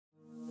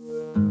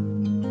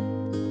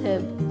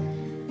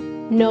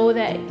know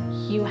that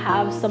you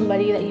have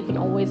somebody that you can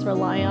always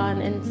rely on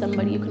and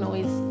somebody you can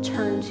always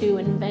turn to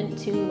and vent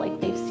to.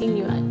 Like, they've seen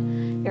you at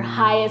your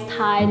highest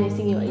high and they've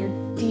seen you at your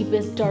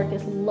deepest,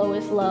 darkest,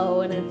 lowest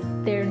low,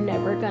 and they're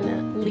never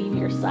gonna leave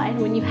your side.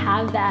 When you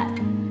have that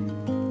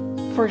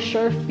for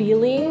sure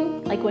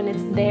feeling, like when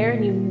it's there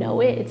and you know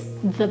it, it's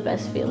the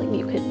best feeling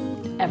you could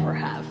ever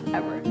have,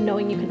 ever.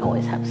 Knowing you can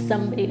always have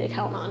somebody to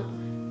count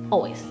on,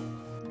 always.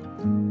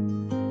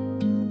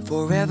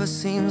 Forever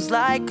seems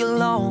like a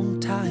long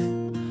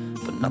time,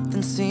 but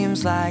nothing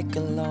seems like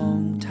a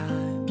long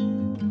time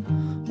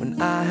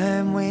when I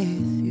am with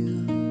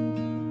you.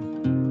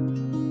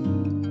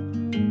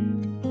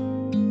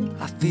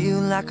 I feel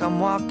like I'm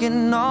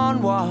walking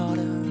on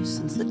water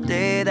since the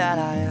day that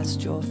I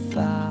asked your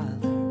father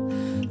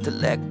to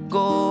let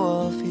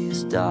go of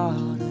his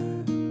daughter.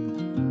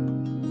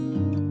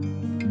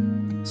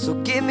 So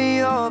give me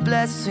your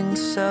blessing,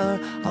 sir,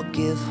 I'll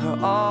give her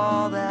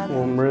all that.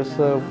 Well,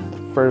 Marissa,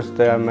 the first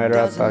day I met her,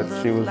 I thought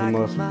she was the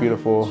most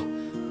beautiful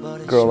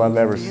girl I've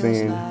ever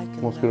seen.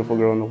 Most beautiful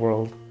girl in the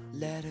world.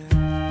 Let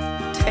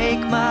her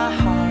take my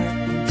heart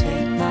and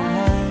take my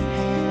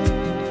hand.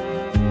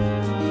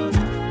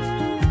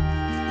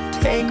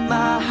 Take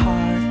my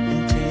heart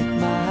and take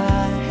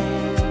my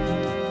hand.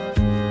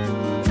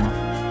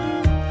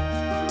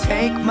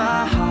 Take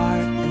my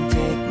heart and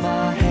take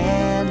my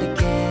hand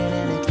again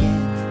and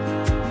again.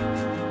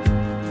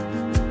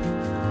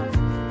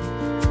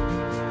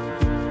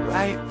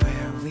 Right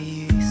where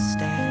we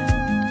stand.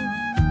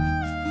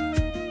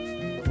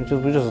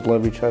 We just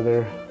love each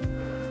other.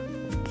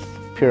 It's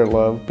pure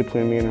love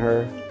between me and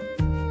her.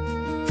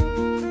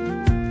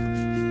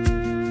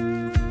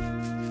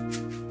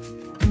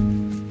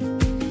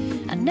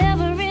 I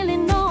never really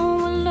know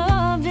what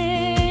love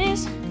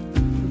is,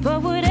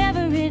 but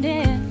whatever it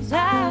is,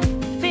 I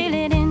feel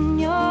it in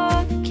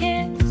your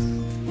kiss.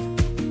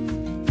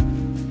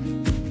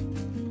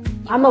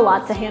 I'm a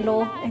lot to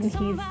handle, and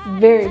he's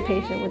very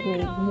patient with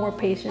me, more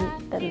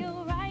patient than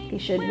he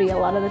should be a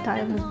lot of the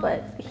times,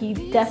 but he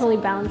definitely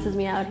balances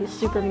me out. He's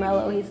super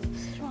mellow. He's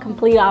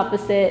complete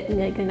opposite,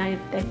 and I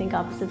think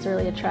opposites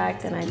really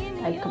attract, and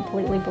I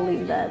completely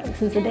believe that. Like,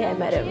 since the day I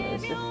met him,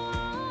 it's just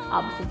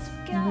opposites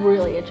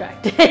really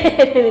attracted.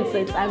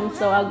 it's I'm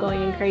so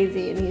outgoing and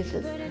crazy, and he's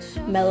just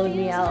mellowed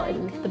me out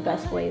in the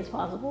best ways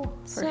possible,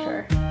 for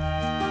sure.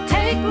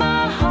 Take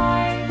my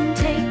heart and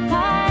take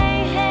my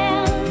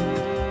hand.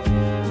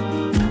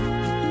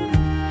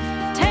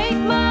 Take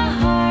my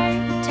heart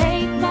and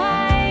take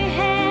my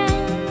hand.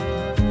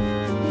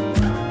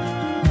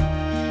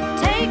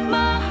 Take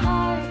my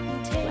heart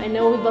and take. I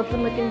know we've both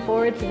been looking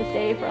forward to this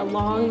day for a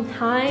long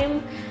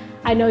time.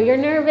 I know you're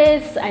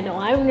nervous, I know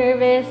I'm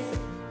nervous,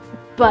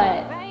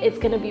 but it's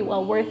gonna be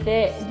well worth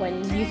it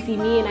when you see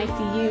me and I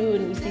see you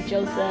and you see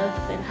Joseph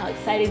and how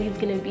excited he's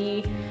gonna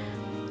be.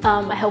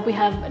 I hope we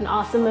have an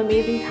awesome,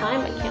 amazing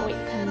time. I can't wait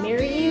to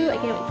marry you. I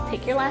can't wait to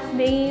take your last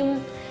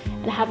name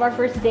and have our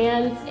first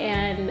dance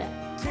and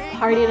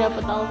party it up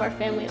with all of our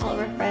family, all of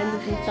our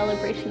friends in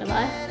celebration of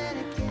us.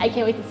 I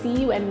can't wait to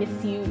see you. I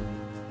miss you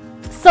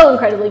so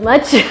incredibly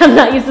much. I'm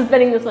not used to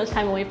spending this much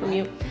time away from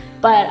you,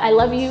 but I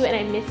love you and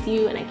I miss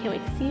you and I can't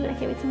wait to see you and I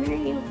can't wait to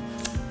marry you.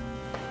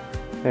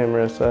 Hey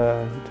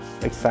Marissa,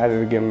 just excited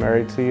to get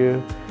married to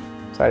you.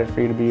 Excited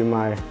for you to be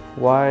my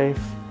wife.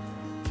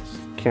 Just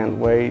can't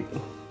wait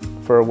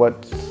for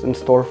what's in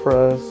store for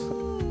us.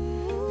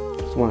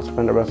 Just want to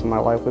spend the rest of my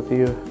life with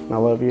you, and I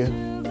love you. I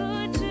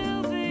don't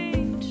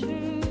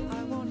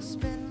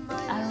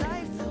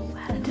even know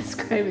how to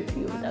describe it to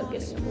you without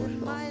getting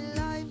emotional.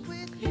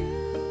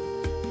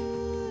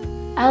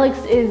 Alex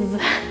is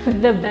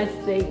the best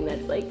thing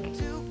that's like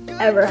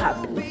ever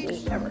happened to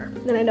me, ever.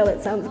 And I know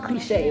that sounds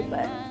cliche,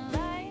 but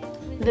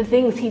the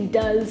things he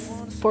does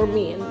for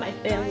me and my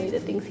family, the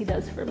things he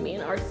does for me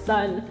and our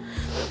son,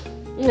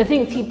 and the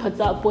things he puts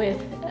up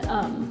with,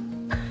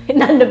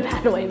 not in a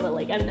bad way, but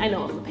like I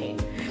know I'm the pain.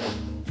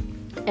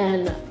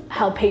 And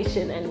how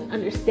patient and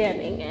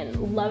understanding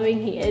and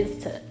loving he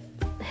is to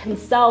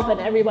himself and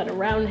everyone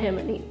around him,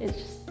 and it's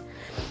just,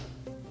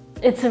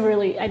 it's a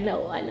really, I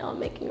know I'm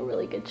making a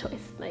really good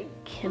choice, and I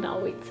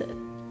cannot wait to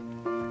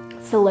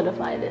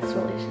solidify this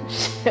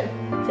relationship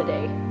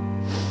today.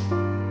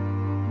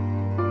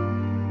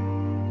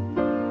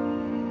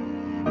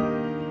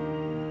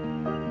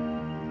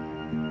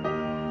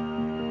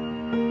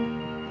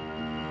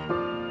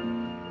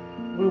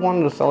 We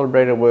wanted to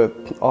celebrate it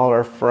with all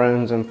our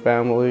friends and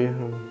family.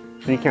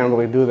 You can't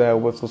really do that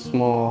with a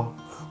small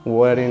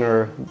wedding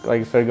or, like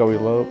you said, go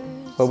elope.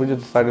 So we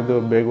just decided to do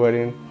a big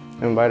wedding,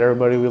 invite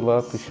everybody we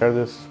love to share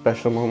this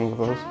special moment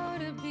with us.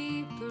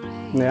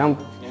 Yeah, I'm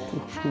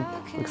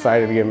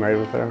excited to get married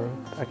with her.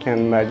 I can't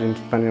imagine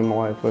spending my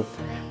life with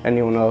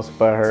anyone else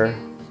but her,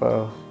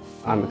 so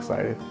I'm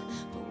excited.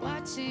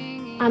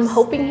 I'm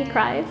hoping he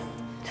cries,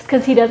 just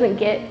because he doesn't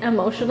get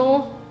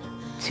emotional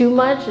too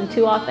much and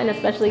too often,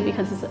 especially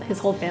because his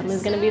whole family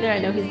is going to be there. I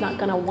know he's not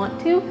going to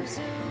want to,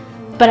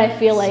 but I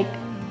feel like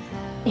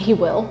he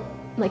will.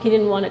 Like, he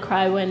didn't want to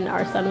cry when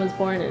our son was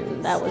born,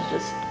 and that was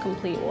just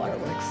complete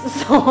waterworks.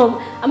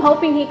 So I'm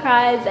hoping he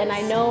cries, and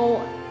I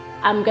know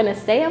I'm gonna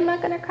say I'm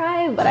not gonna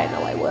cry, but I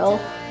know I will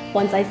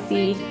once I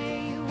see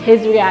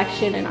his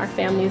reaction and our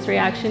family's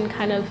reaction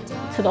kind of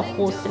to the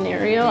whole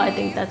scenario. I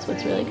think that's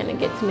what's really gonna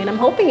get to me, and I'm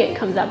hoping it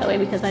comes out that way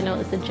because I know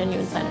it's a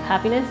genuine sign of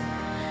happiness,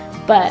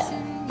 but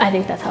I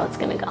think that's how it's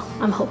gonna go.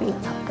 I'm hoping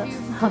that's how it goes.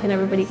 I'm hoping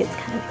everybody gets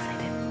kind of excited.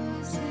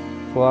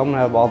 Well, I'm gonna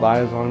have all the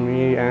eyes on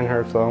me and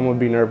her, so I'm gonna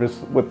be nervous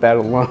with that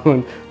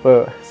alone.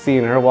 But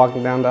seeing her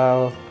walking down the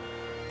aisle,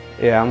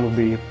 yeah, I'm gonna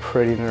be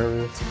pretty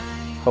nervous.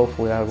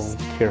 Hopefully I won't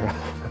tear up.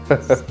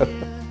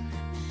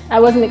 I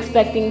wasn't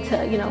expecting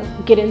to,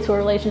 get into a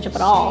relationship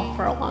at all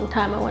for a long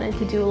time. I wanted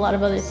to do a lot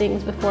of other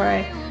things before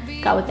I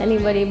got with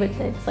anybody, but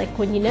it's like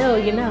when you know,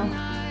 you know.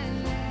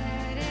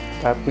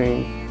 I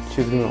think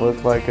she's gonna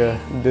look like a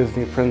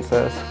Disney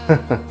princess.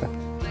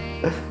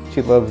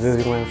 She loves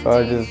Disneyland, so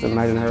I just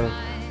imagine her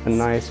a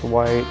nice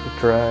white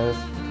dress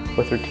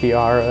with her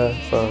tiara,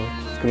 so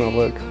it's gonna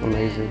look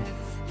amazing.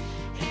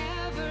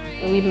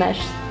 We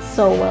mesh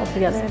so well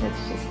together, and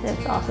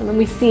it's awesome. And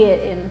we see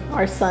it in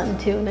our son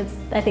too, and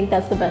I think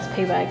that's the best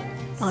payback,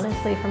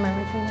 honestly, from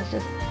everything. It's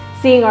just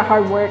seeing our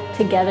hard work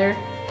together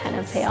kind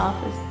of pay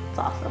off. It's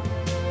awesome.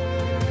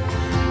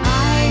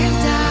 I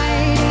have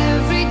died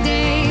every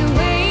day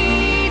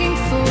waiting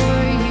for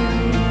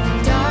you.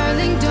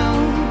 Darling,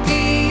 don't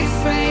be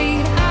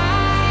afraid.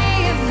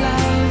 I have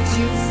loved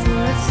you for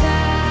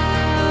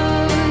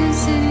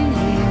 1,000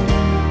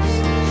 years.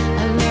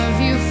 I love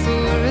you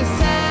for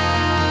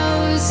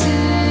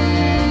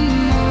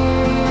 1,000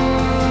 more.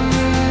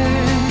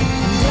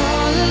 And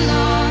all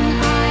along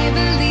I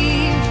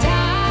believed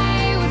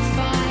I would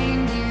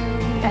find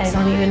you. I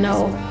don't even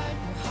know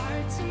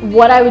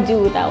what I would do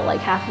without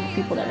like half of the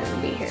people that are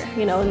gonna be here,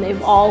 and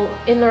they've all,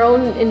 in their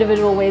own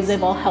individual ways,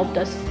 they've all helped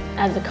us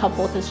as a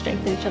couple to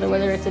strengthen each other,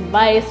 whether it's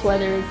advice,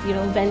 whether it's,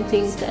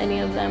 venting to any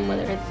of them,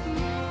 whether it's,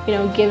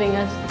 inviting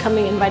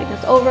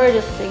us over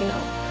just to,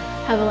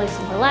 having like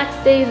some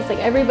relaxed days. It's like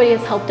everybody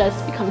has helped us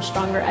become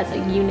stronger as a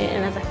unit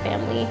and as a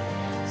family.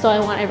 So I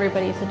want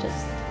everybody to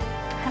just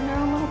have their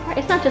own little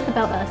party. It's not just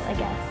about us, I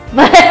guess,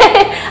 but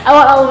I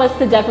want all of us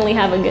to definitely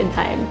have a good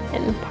time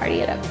and party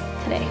it up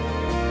today.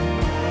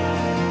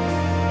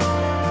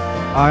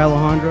 I,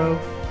 Alejandro,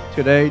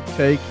 today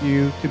take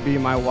you to be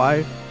my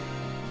wife.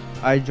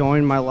 I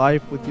join my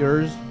life with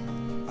yours.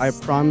 I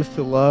promise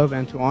to love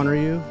and to honor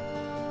you,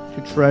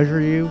 to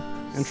treasure you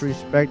and to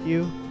respect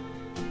you,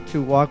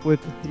 to walk with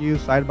you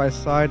side by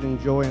side in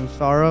joy and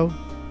sorrow.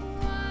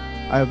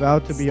 I vow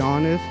to be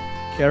honest,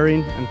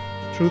 caring, and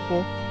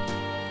truthful,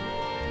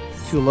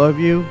 to love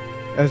you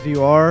as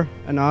you are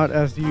and not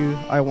as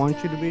I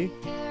want you to be,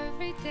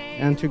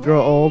 and to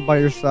grow old by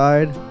your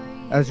side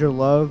as your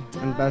love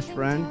and best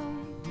friend.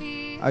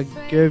 I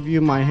give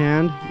you my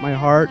hand, my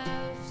heart,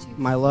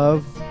 my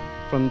love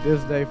from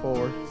this day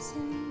forward.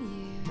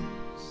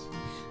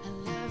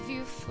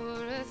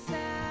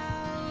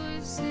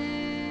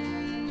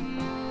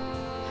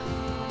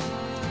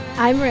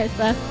 I'm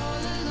Marissa.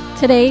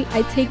 Today,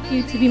 I take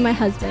you to be my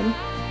husband.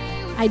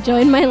 I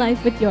join my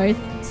life with yours.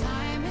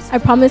 I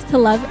promise to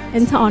love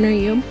and to honor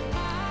you,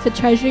 to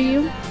treasure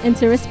you and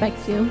to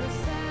respect you,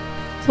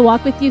 to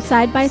walk with you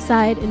side by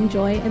side in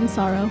joy and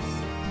sorrow.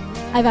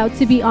 I vow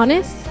to be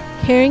honest,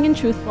 caring and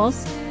truthful,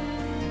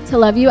 to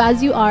love you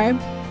as you are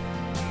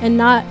and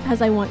not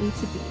as I want you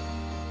to be,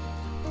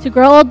 to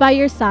grow old by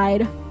your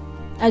side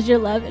as your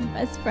love and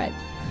best friend.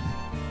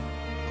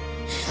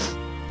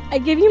 I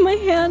give you my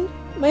hand,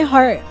 my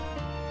heart,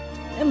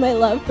 and my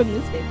love from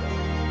this day forward.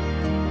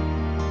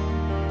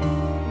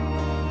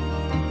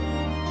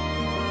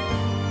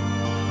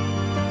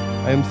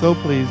 I am so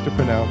pleased to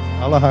pronounce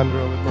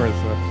Alejandro and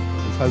Marissa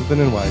as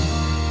husband and wife,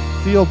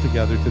 sealed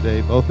together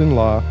today both in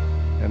law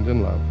and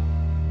in love.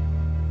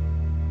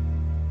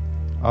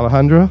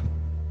 Alejandro,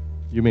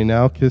 you may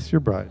now kiss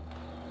your bride.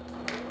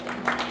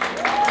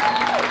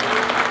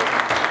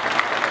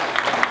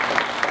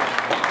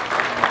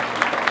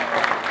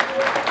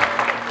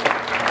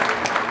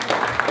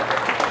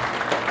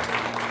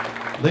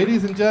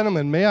 Ladies and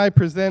gentlemen, may I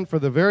present for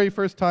the very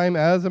first time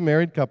as a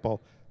married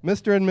couple,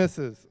 Mr. and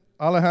Mrs.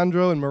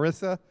 Alejandro and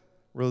Marissa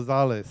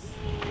Rosales.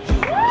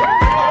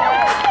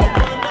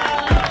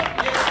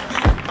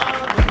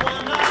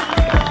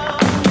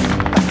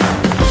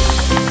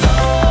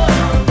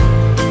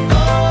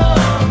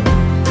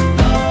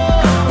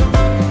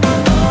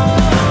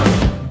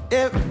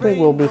 I think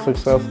we'll be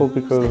successful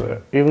because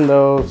even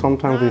though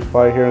sometimes we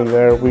fight here and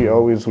there, we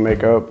always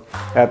make up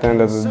at the end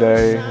of the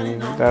day,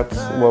 and that's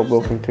what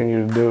we'll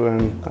continue to do,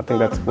 and I think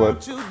that's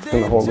what's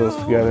going to hold us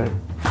together.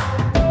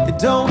 It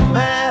don't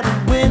matter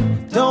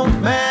when, don't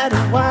matter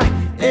why,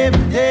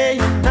 every day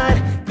and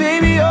night,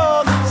 baby,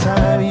 all the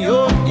time.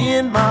 You're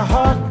in my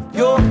heart,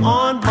 you're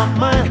on my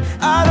mind,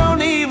 I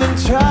don't even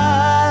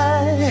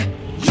try.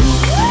 You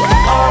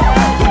are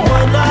the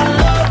one I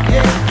love,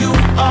 yeah, you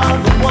are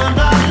the one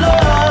I love.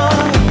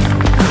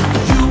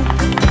 You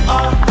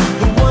are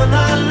the one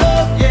I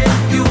love,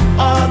 yeah, you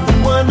are the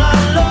one I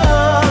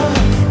love.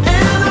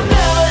 And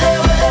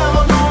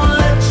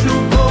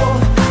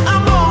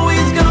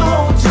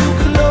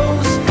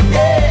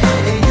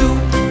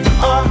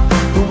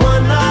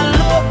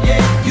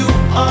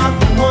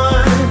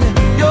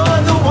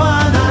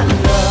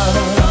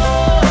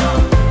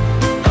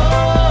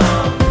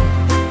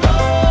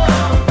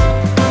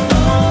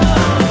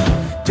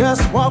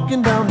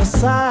walking down the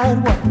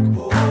sidewalk.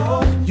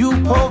 You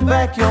pull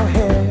back your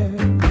hair.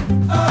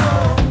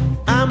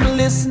 I'm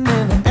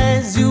listening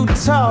as you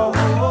talk.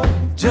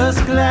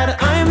 Just glad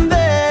I'm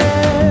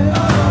there.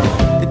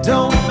 It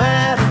don't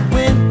matter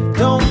when,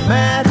 don't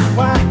matter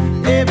why.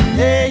 Every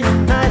day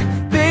and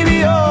night,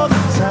 baby, all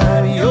the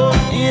time. You're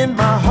in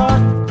my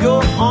heart,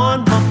 you're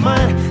on my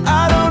mind.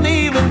 I don't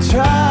even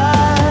try.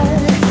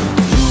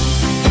 You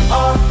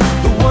are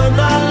the one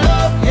I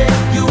love,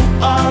 yeah, you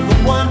are the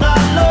one I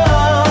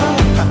love.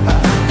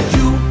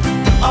 You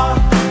are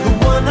the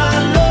one I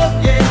love,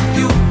 yeah,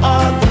 you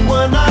are the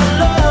one I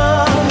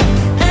love.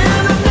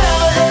 And I'm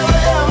never, ever,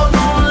 ever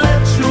gonna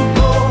let you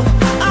go.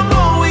 I'm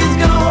always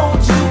gonna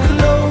hold you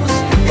close,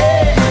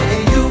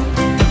 yeah. You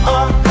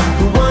are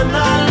the one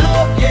I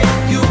love, yeah,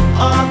 you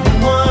are the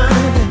one.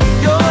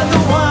 You're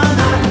the one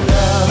I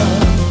love.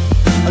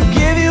 I'll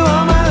give you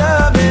all my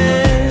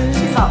loving.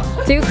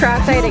 Do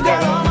cross-eyed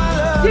again.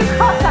 Do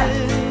cross-eyed.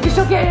 Because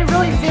she'll get it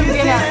really soon.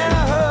 Get out.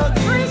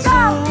 3, go.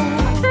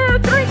 2,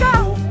 3, go.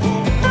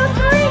 2,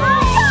 3, go.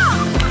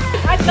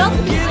 I felt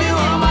the music.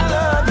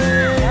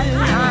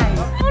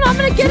 Hold on, I'm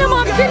gonna get him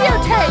on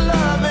videotape.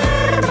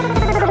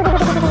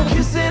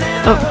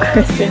 Oh,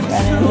 Kristen. Oh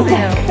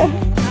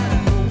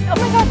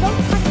my God, don't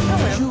freaking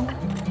kill him. You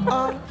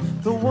are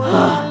the one I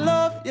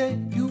love, yeah,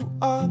 you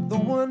are the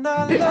one I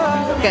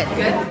love. Good,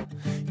 good.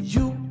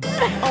 You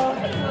are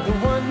the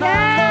one I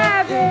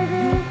love, yeah,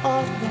 you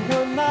are the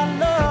one I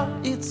love.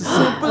 It's as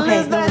simple Okay,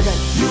 as that. that was it.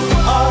 You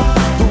are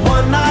the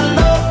one I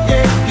love,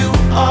 yeah, you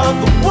are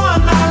the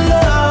one I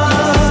love.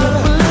 It's as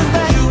simple as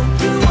that.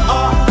 You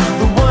are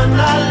the one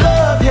I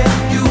love, yeah,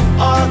 you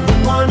are the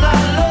one I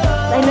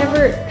love. I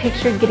never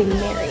pictured getting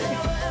married.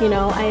 You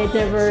know, I had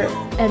never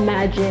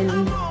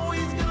imagined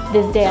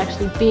this day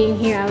actually being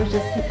here. I was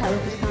just kind of,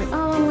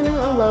 oh, I'm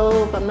gonna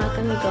elope. I'm not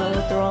gonna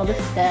go through all the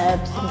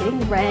steps and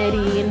getting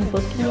ready and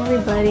booking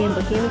everybody and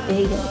booking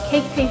everything and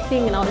cake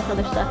tasting and all this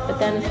other stuff. But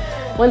then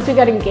once we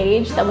got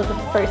engaged, that was the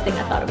first thing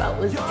I thought about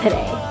was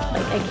today.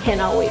 Like, I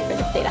cannot wait for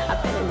this day to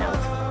happen, and now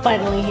it's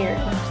finally here.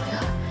 And I'm just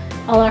like,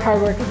 oh, all our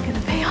hard work is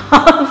gonna pay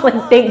off.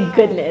 Like, thank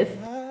goodness.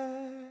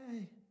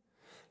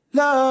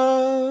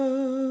 Love.